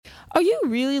Are you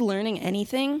really learning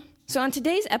anything? So on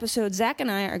today's episode, Zach and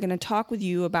I are going to talk with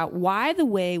you about why the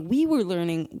way we were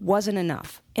learning wasn't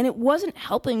enough, and it wasn't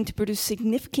helping to produce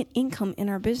significant income in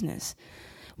our business.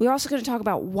 We're also going to talk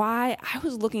about why I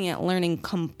was looking at learning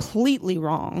completely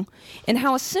wrong, and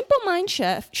how a simple mind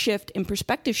shift and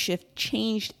perspective shift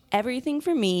changed everything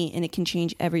for me, and it can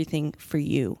change everything for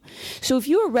you. So if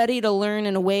you are ready to learn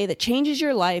in a way that changes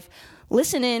your life,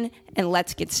 listen in and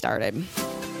let's get started.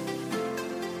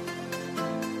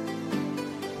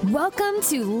 Welcome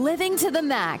to Living to the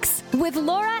Max with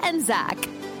Laura and Zach.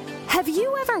 Have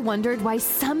you ever wondered why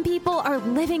some people are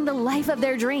living the life of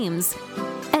their dreams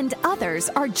and others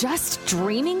are just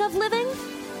dreaming of living?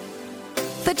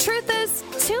 The truth is,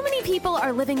 too many people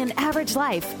are living an average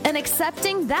life and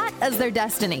accepting that as their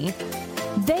destiny.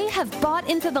 They have bought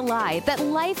into the lie that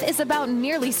life is about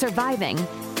merely surviving.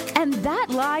 And that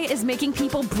lie is making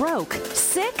people broke,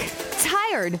 sick,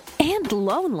 tired, and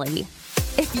lonely.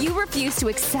 If you refuse to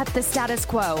accept the status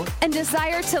quo and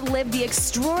desire to live the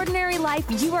extraordinary life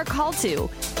you are called to,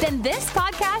 then this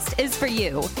podcast is for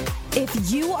you. If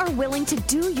you are willing to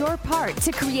do your part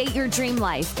to create your dream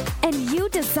life and you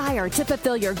desire to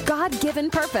fulfill your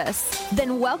God-given purpose,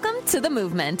 then welcome to the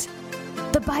movement.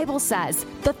 The Bible says,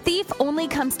 the thief only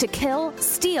comes to kill,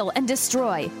 steal, and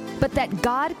destroy, but that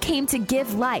God came to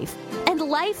give life, and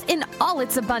life in all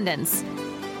its abundance.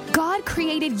 God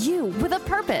created you with a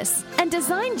purpose and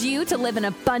designed you to live an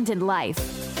abundant life.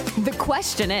 The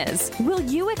question is, will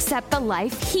you accept the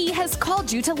life He has called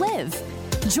you to live?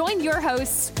 Join your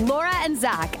hosts, Laura and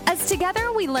Zach, as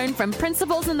together we learn from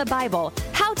principles in the Bible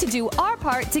how to do our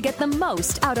part to get the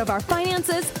most out of our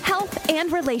finances, health, and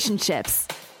relationships.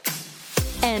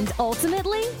 And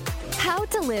ultimately, how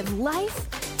to live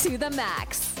life to the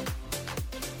max.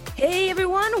 Hey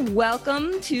everyone,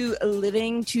 welcome to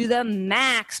Living to the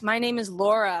Max. My name is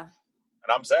Laura.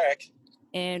 And I'm Zach.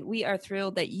 And we are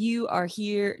thrilled that you are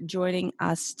here joining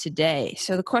us today.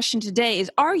 So the question today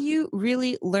is, are you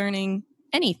really learning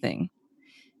anything?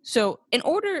 So in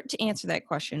order to answer that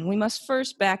question, we must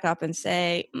first back up and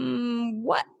say,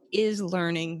 what is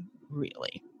learning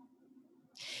really?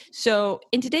 So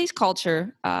in today's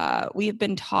culture, we have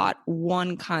been taught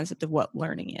one concept of what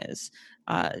learning is.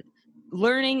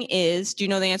 Learning is, do you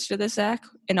know the answer to this, Zach?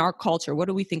 In our culture, what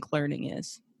do we think learning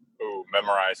is? Ooh,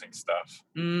 memorizing stuff.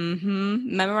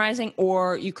 Memorizing,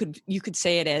 or you could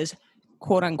say it as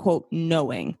quote unquote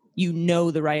knowing. You know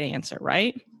the right answer,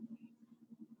 right?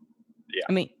 Yeah.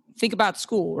 I mean, think about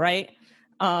school, right?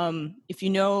 If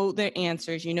you know the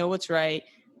answers, you know what's right,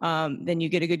 then you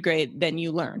get a good grade, then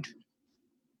you learned.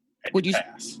 And you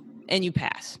pass. And you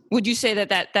pass. Would you say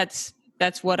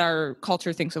that's what our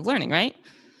culture thinks of learning, right?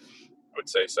 I would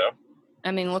say so.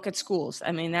 I mean, look at schools.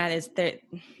 I mean, that is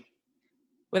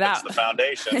That's the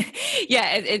foundation.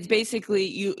 Yeah, it's basically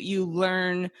you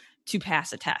learn to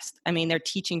pass a test. I mean, they're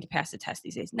teaching to pass a test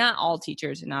these days. Not all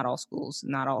teachers and not all schools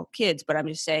and not all kids, but I'm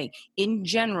just saying, in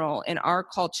general, in our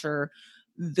culture,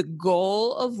 the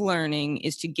goal of learning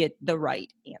is to get the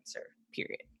right answer,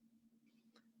 period.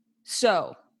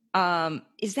 So,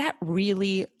 is that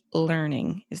really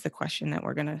learning is the question that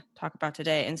we're going to talk about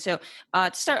today. And so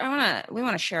to start, we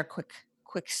want to share a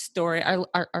quick story,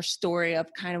 our story of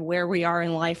kind of where we are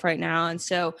in life right now. And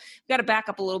so we've got to back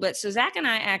up a little bit. So Zach and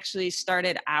I actually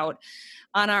started out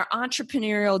on our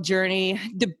entrepreneurial journey,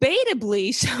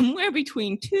 debatably somewhere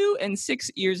between 2 and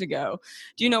 6 years ago.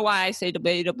 Do you know why I say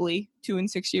debatably 2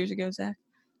 and 6 years ago, Zach?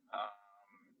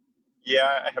 Yeah,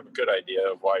 I have a good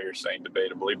idea of why you're saying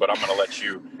debatably, but I'm going to let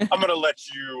you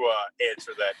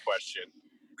answer that question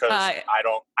because I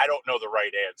don't know the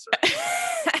right answer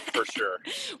for sure.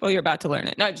 Well, you're about to learn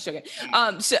it. No, I'm just joking.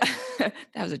 So that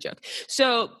was a joke.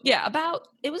 So yeah,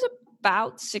 it was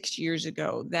about 6 years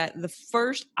ago that the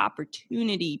first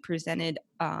opportunity presented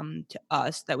to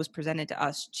us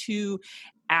to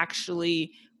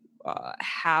actually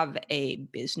have a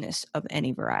business of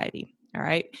any variety. All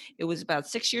right. It was about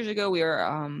 6 years ago. We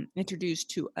were introduced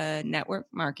to a network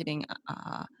marketing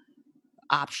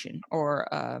option or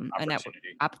a network.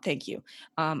 Thank you.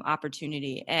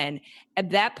 Opportunity. And at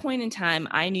that point in time,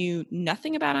 I knew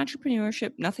nothing about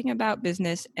entrepreneurship, nothing about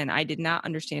business, and I did not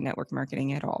understand network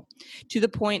marketing at all. To the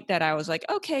point that I was like,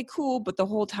 okay, cool. But the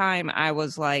whole time I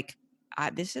was like,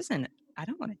 I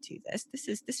don't want to do this.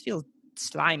 This feels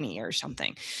slimy or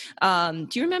something. Do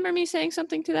you remember me saying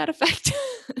something to that effect?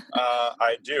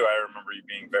 I do. I remember you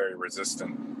being very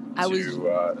resistant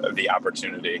to the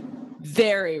opportunity.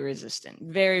 Very resistant.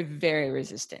 Very, very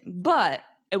resistant. But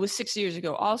it was 6 years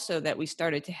ago also that we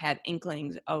started to have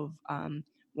inklings of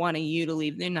wanting you to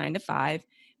leave their 9 to 5.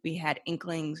 We had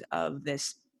inklings of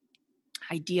this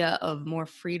idea of more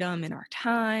freedom in our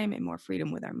time and more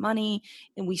freedom with our money.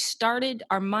 And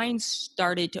our minds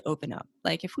started to open up.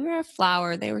 Like if we were a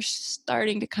flower, they were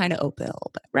starting to kind of open a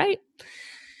little bit, right?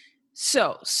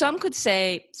 So some could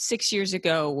say 6 years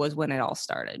ago was when it all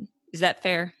started. Is that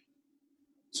fair?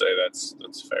 Say that's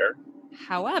fair.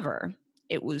 However,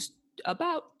 it was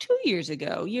about 2 years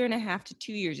ago, 1.5 to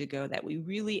 2 years ago, that we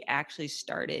really actually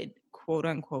started, quote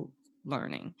unquote,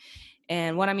 learning.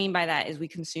 And what I mean by that is we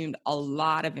consumed a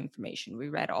lot of information. We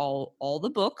read all the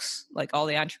books, like all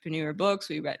the entrepreneur books.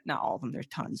 We read, not all of them, there's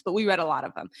tons, but we read a lot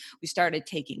of them. We started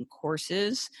taking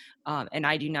courses. And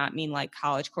I do not mean like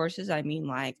college courses. I mean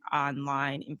like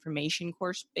online information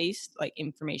based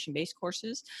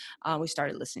courses. We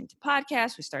started listening to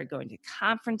podcasts. We started going to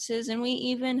conferences, and we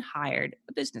even hired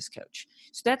a business coach.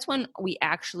 So that's when we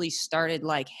actually started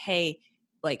like, hey,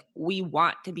 like we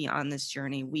want to be on this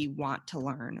journey. We want to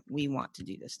learn. We want to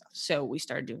do this stuff. So we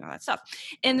started doing all that stuff.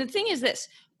 And the thing is this,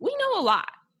 we know a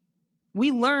lot.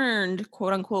 We learned,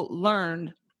 quote unquote,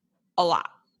 a lot,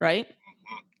 right?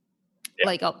 Yeah.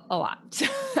 Like a lot.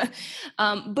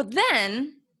 But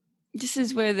then this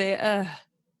is where the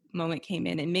moment came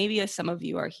in. And maybe some of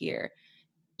you are here.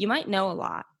 You might know a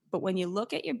lot, but when you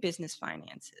look at your business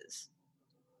finances,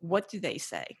 what do they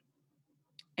say?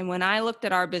 And when I looked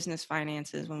at our business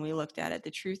finances, when we looked at it,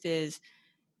 the truth is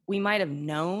we might have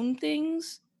known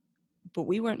things, but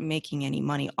we weren't making any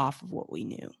money off of what we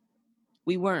knew.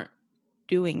 We weren't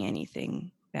doing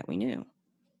anything that we knew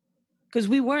because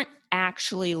we weren't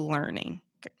actually learning.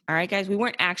 All right, guys, we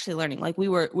weren't actually learning. Like we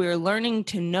were learning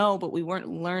to know, but we weren't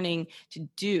learning to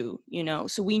do,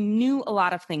 so we knew a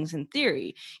lot of things in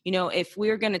theory. If we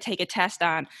were going to take a test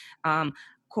on,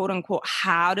 quote unquote,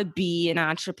 how to be an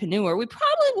entrepreneur, we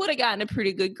probably would have gotten a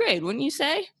pretty good grade, wouldn't you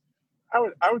say? I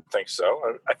would think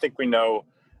so. I think we know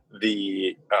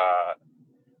the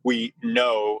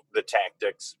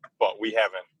tactics, but we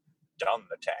haven't done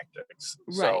the tactics.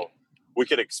 Right. So we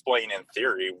could explain in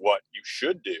theory what you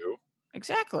should do.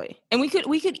 Exactly. And we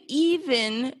could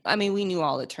even, we knew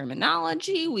all the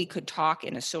terminology. We could talk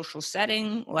in a social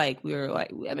setting. Like we were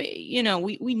like,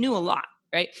 we knew a lot.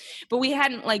 Right. But we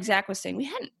hadn't, like Zach was saying, we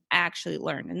hadn't actually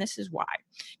learned. And this is why,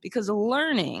 because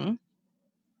learning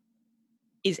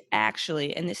is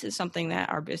actually, and this is something that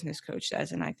our business coach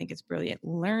says, and I think it's brilliant.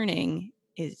 Learning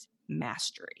is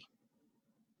mastery.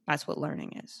 That's what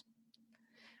learning is.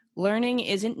 Learning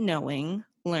isn't knowing.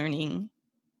 Learning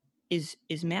is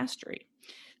mastery.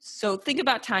 So think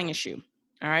about tying a shoe.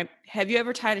 All right. Have you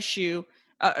ever tied a shoe?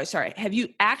 Have you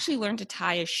actually learned to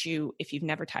tie a shoe if you've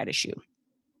never tied a shoe?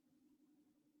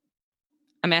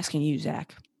 I'm asking you,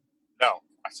 Zach. No,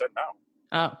 I said no.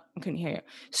 Oh, I couldn't hear you.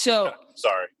 So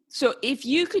sorry. So if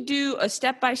you could do a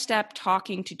step-by-step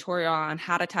talking tutorial on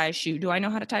how to tie a shoe, do I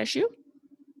know how to tie a shoe?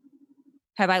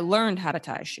 Have I learned how to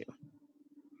tie a shoe?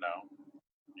 No.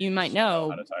 You might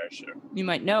know how to tie a shoe. You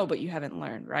might know, but you haven't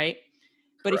learned, right?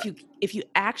 But Correct. if you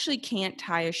actually can't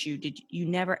tie a shoe, you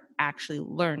never actually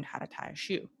learned how to tie a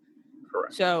shoe?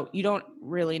 Correct. So you don't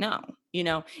really know.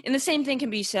 And the same thing can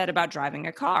be said about driving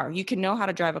a car. You can know how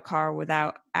to drive a car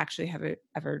without actually having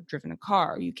ever driven a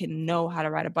car. You can know how to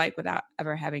ride a bike without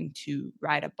ever having to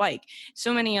ride a bike.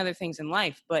 So many other things in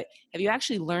life. But have you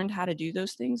actually learned how to do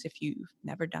those things if you've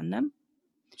never done them?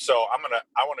 So I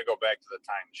want to go back to the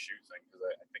tying the shoe thing because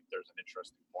I think there's an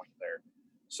interesting point there.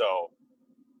 So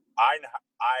I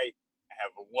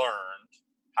have learned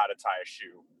how to tie a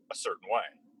shoe a certain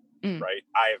way, right?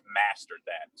 I have mastered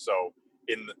that. So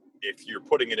if you're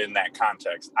putting it in that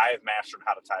context, I have mastered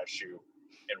how to tie a shoe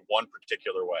in one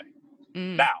particular way.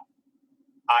 Now,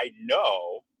 I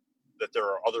know that there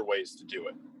are other ways to do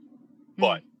it,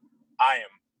 but I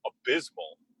am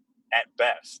abysmal at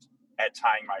best at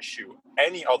tying my shoe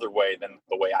any other way than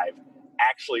the way I've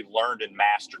actually learned and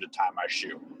mastered to tie my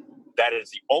shoe. That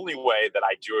is the only way that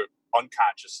I do it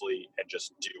unconsciously and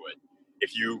just do it.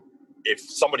 If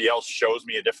somebody else shows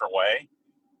me a different way,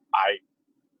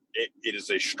 it is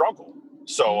a struggle.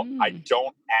 So I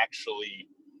don't actually,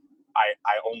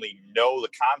 I only know the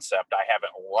concept. I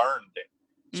haven't learned it.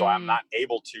 So I'm not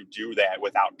able to do that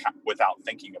without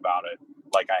thinking about it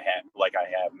like I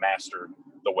have mastered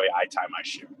the way I tie my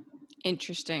shoe.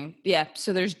 Interesting. Yeah.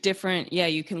 So there's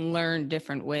you can learn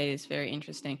different ways. Very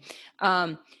interesting.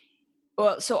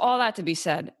 Well, so all that to be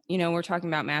said, we're talking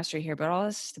about mastery here, but all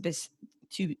this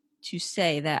to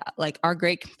say that like our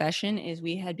great confession is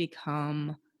we had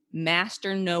become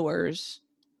master knowers,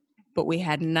 but we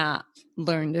had not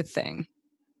learned a thing.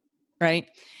 Right.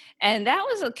 And that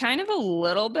was a kind of a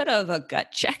little bit of a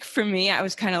gut check for me. I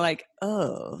was kind of like,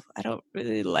 oh, I don't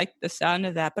really like the sound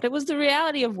of that, but it was the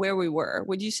reality of where we were.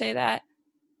 Would you say that?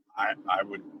 I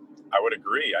would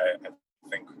agree. I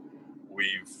think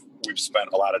we've spent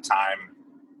a lot of time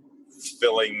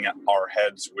filling our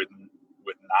heads with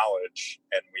knowledge,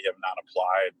 and we have not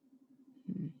applied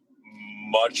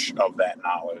much of that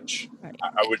knowledge. Right.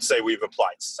 I would say we've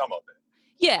applied some of it.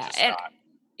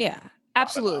 Yeah,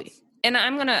 absolutely. And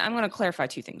I'm gonna clarify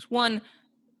two things. One,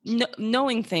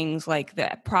 knowing things, like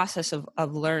the process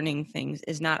of learning things,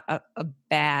 is not a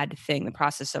bad thing. The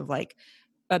process of like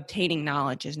obtaining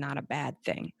knowledge is not a bad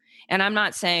thing. And I'm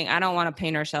not saying, I don't want to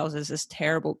paint ourselves as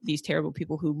these terrible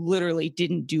people who literally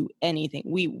didn't do anything.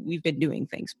 We've been doing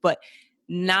things, but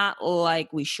not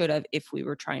like we should have if we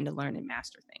were trying to learn and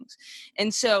master things.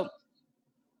 And so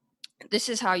this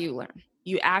is how you learn.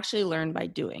 You actually learn by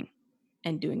doing,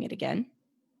 and doing it again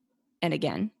and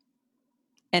again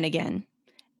and again,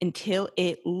 until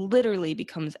it literally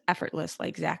becomes effortless,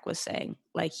 like Zach was saying.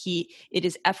 Like it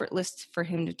is effortless for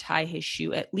him to tie his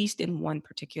shoe, at least in one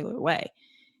particular way.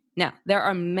 Now, there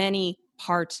are many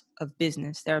parts of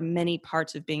business. There are many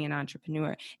parts of being an entrepreneur.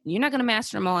 And you're not going to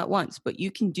master them all at once, but you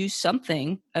can do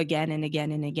something again and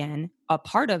again and again, a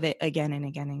part of it again and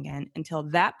again and again, until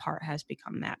that part has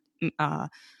become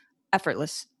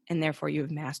effortless. And therefore you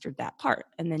have mastered that part.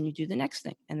 And then you do the next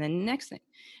thing, and then the next thing.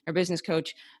 Our business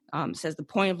coach says the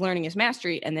point of learning is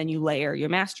mastery, and then you layer your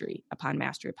mastery upon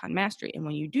mastery upon mastery. And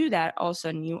when you do that, all of a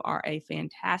sudden you are a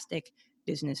fantastic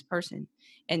business person.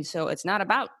 And so it's not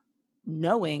about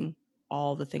knowing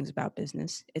all the things about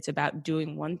business. It's about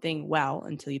doing one thing well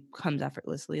until it comes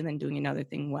effortlessly, and then doing another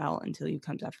thing well until it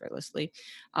comes effortlessly.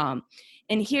 And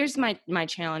here's my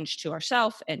challenge to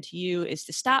ourselves and to you, is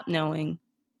to stop knowing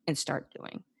and start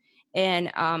doing.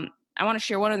 And I want to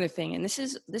share one other thing, and this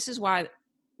is why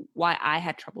I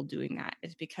had trouble doing that,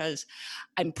 is because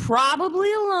I'm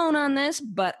probably alone on this,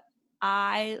 but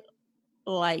I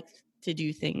like to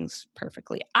do things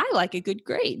perfectly. I like a good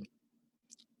grade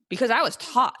because I was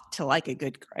taught to like a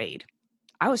good grade.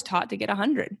 I was taught to get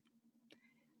 100.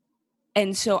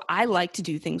 And so I like to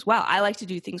do things well. I like to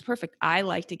do things perfect. I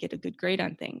like to get a good grade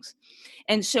on things.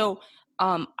 And so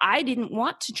I didn't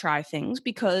want to try things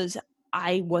because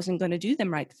I wasn't going to do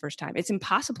them right the first time. It's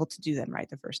impossible to do them right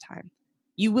the first time.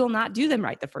 You will not do them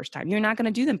right the first time. You're not going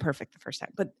to do them perfect the first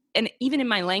time. And even in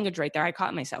my language right there, I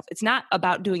caught myself. It's not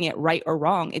about doing it right or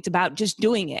wrong. It's about just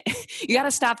doing it. You got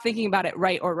to stop thinking about it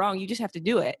right or wrong. You just have to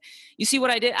do it. You see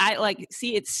what I did?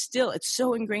 It's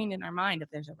so ingrained in our mind if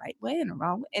there's a right way and a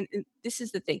wrong way. And this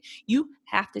is the thing. You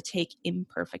have to take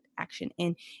imperfect action.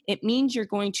 And it means you're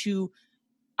going to,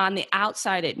 on the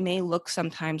outside, it may look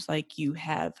sometimes like you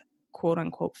have quote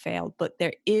unquote failed, but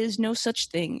there is no such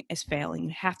thing as failing.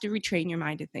 You have to retrain your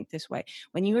mind to think this way.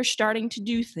 When you are starting to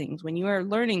do things, when you are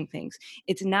learning things,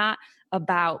 it's not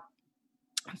about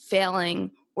failing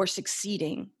or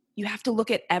succeeding. You have to look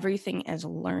at everything as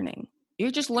learning. You're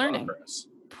just learning.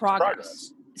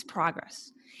 Progress is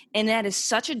progress. And that is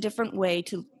such a different way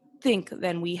to think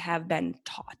than we have been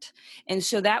taught. And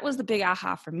so that was the big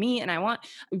aha for me. And I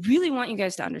really want you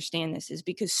guys to understand this, is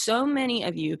because so many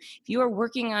of you, if you are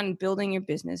working on building your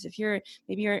business, if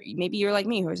maybe you're like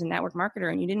me, who is a network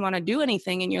marketer, and you didn't want to do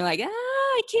anything, and you're like,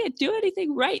 I can't do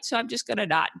anything right, so I'm just going to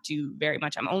not do very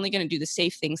much. I'm only going to do the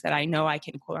safe things that I know I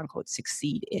can quote unquote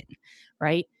succeed in,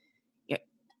 right?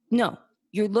 No,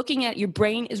 you're looking at, your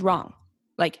brain is wrong.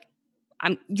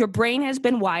 Your brain has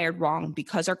been wired wrong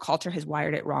because our culture has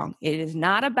wired it wrong. It is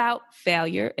not about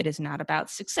failure. It is not about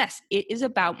success. It is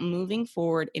about moving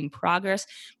forward in progress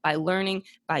by learning,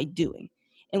 by doing.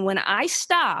 And when I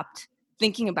stopped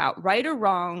thinking about right or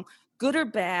wrong, good or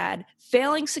bad,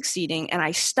 failing, succeeding, and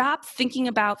I stopped thinking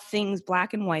about things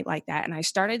black and white like that, and I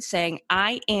started saying,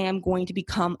 I am going to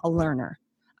become a learner.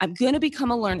 I'm going to become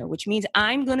a learner, which means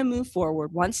I'm going to move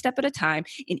forward one step at a time,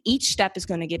 and each step is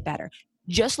going to get better.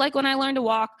 Just like when I learned to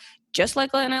walk, just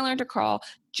like when I learned to crawl,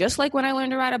 just like when I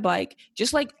learned to ride a bike,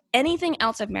 just like anything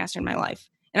else I've mastered in my life.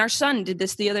 And our son did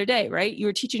this the other day, right? You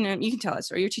were teaching him, you can tell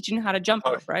us, or you're teaching him how to jump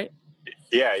rope, right?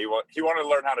 Yeah, he wanted to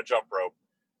learn how to jump rope.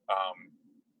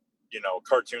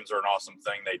 Cartoons are an awesome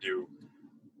thing.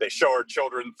 They show our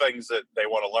children things that they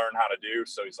want to learn how to do.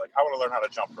 So he's like, I want to learn how to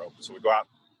jump rope. So we go out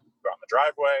in the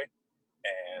driveway,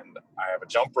 and I have a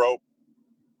jump rope,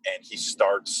 and he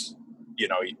starts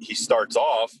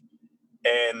off,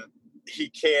 and he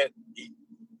can't.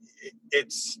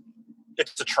 It's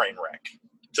a train wreck,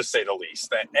 to say the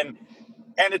least. And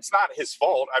it's not his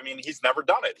fault. I mean, he's never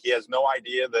done it. He has no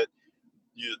idea that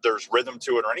there's rhythm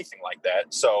to it or anything like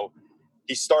that. So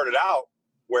he started out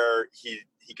where he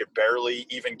could barely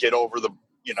even get over it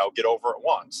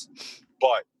once.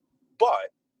 But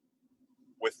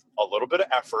with a little bit of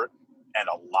effort and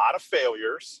a lot of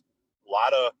failures, a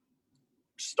lot of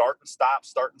start and stop,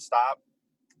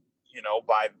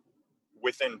 by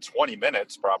within 20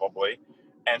 minutes probably,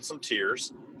 and some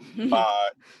tears,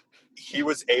 he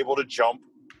was able to jump,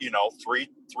 three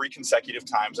consecutive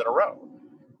times in a row,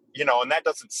 and that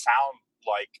doesn't sound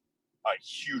like a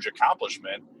huge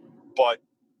accomplishment, but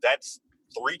that's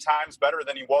 3 times better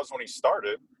than he was when he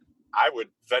started. I would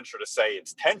venture to say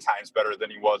it's 10 times better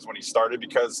than he was when he started,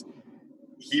 because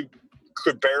he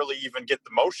could barely even get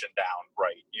the motion down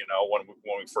right, when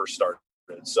we first started.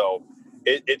 So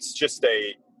it's just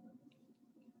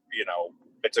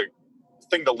it's a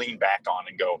thing to lean back on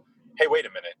and go, hey, wait a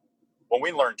minute. When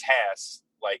we learn tasks,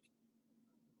 like,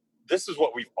 this is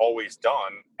what we've always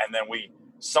done. And then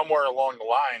somewhere along the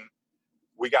line,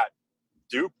 we got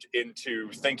duped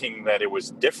into thinking that it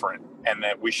was different and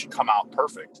that we should come out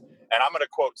perfect. And I'm going to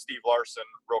quote Steve Larson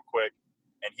real quick.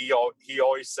 And he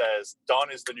always says,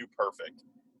 done is the new perfect.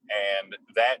 And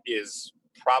that is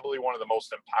probably one of the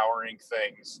most empowering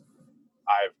things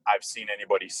I've seen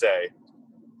anybody say,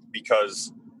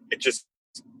 because it just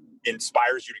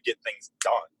inspires you to get things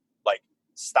done. Like,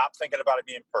 stop thinking about it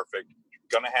being perfect. You're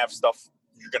going to have stuff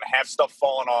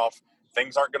falling off.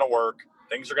 Things aren't going to work.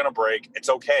 Things are going to break. It's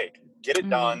okay. Get it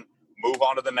done. Move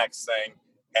on to the next thing,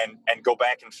 and go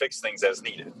back and fix things as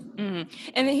needed. And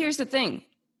then here's the thing.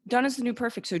 Done is the new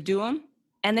perfect. So do them,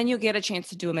 and then you'll get a chance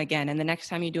to do them again. And the next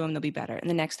time you do them, they'll be better. And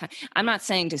the next time, I'm not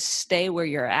saying to stay where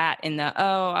you're at in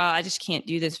I just can't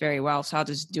do this very well, so I'll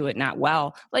just do it not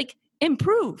well. Like,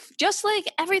 improve. Just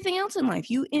like everything else in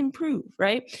life, you improve,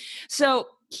 right? So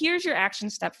here's your action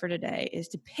step for today, is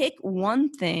to pick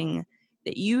one thing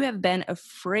that you have been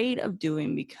afraid of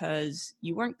doing because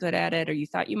you weren't good at it, or you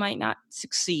thought you might not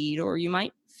succeed, or you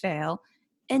might fail,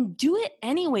 and do it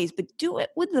anyways, but do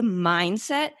it with the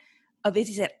mindset of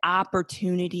it's an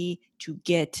opportunity to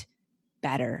get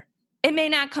better. It may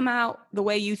not come out the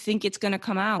way you think it's going to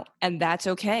come out, and that's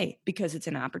okay, because it's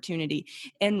an opportunity.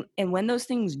 And when those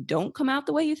things don't come out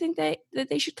the way you think that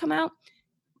they should come out,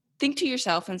 think to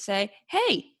yourself and say,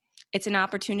 hey, it's an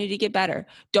opportunity to get better.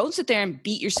 Don't sit there and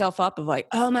beat yourself up of like,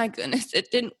 oh my goodness,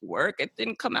 it didn't work. It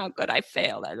didn't come out good. I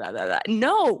failed.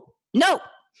 No.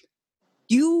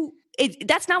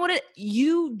 That's not what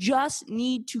you just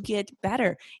need to get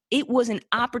better. It was an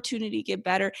opportunity to get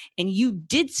better, and you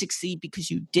did succeed because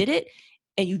you did it,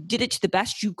 and you did it to the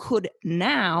best you could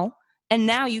now. And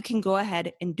now you can go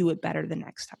ahead and do it better the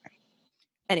next time.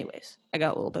 Anyways, I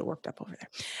got a little bit worked up over there.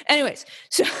 Anyways,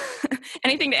 so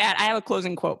anything to add? I have a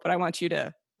closing quote, but I want you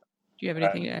to, do you have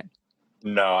anything to add?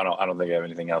 No, I don't think I have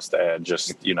anything else to add.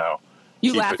 Just, You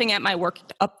laughing at my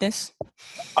worked upness?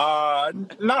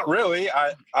 Not really.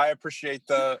 I appreciate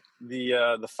the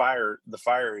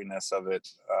fieriness of it.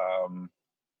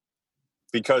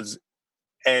 Because,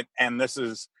 and this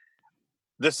is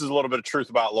a little bit of truth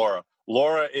about Laura.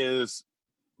 Laura is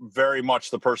very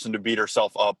much the person to beat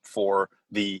herself up for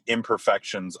the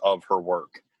imperfections of her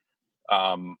work.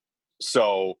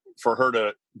 So for her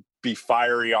to be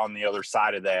fiery on the other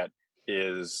side of that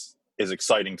is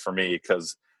exciting for me,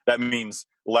 because that means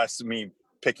less me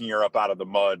picking her up out of the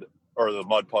mud or the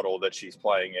mud puddle that she's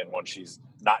playing in when she's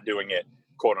not doing it,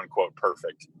 quote unquote,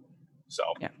 perfect. So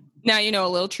yeah. Now you know a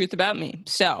little truth about me.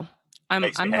 So I'm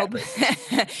hoping,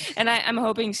 and I'm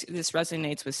hoping this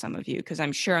resonates with some of you, because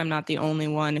I'm sure I'm not the only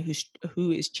one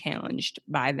who is challenged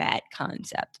by that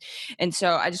concept. And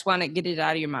so I just want to get it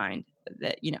out of your mind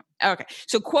that, okay.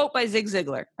 So quote by Zig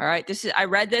Ziglar. All right. I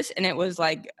read this and it was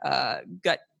like a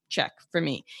gut check for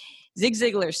me. Zig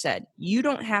Ziglar said, you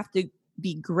don't have to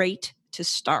be great to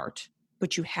start,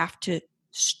 but you have to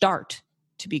start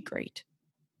to be great.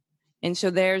 And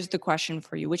so there's the question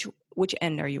for you. Which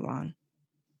end are you on?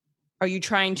 Are you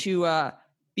trying to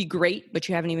be great, but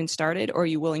you haven't even started? Or are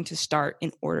you willing to start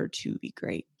in order to be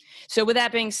great? So with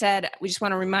that being said, we just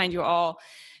want to remind you all,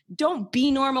 don't be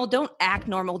normal, don't act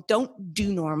normal, don't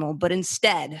do normal, but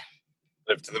instead,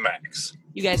 live to the max.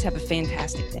 You guys have a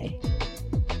fantastic day.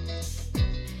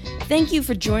 Thank you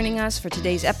for joining us for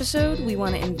today's episode. We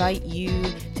want to invite you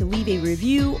to leave a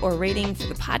review or rating for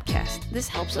the podcast. This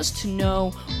helps us to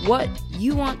know what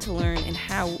you want to learn and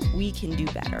how we can do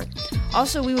better.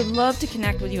 Also, we would love to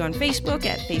connect with you on Facebook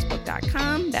at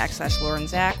facebook.com/Laura and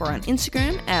Zach, or on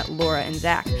Instagram at Laura and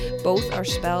Zach. Both are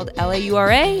spelled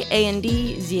LauraAndzak.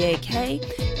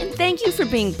 And thank you for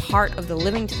being part of the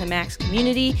Living to the Max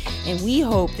community. And we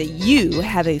hope that you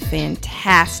have a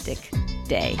fantastic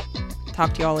day.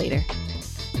 Talk to y'all later.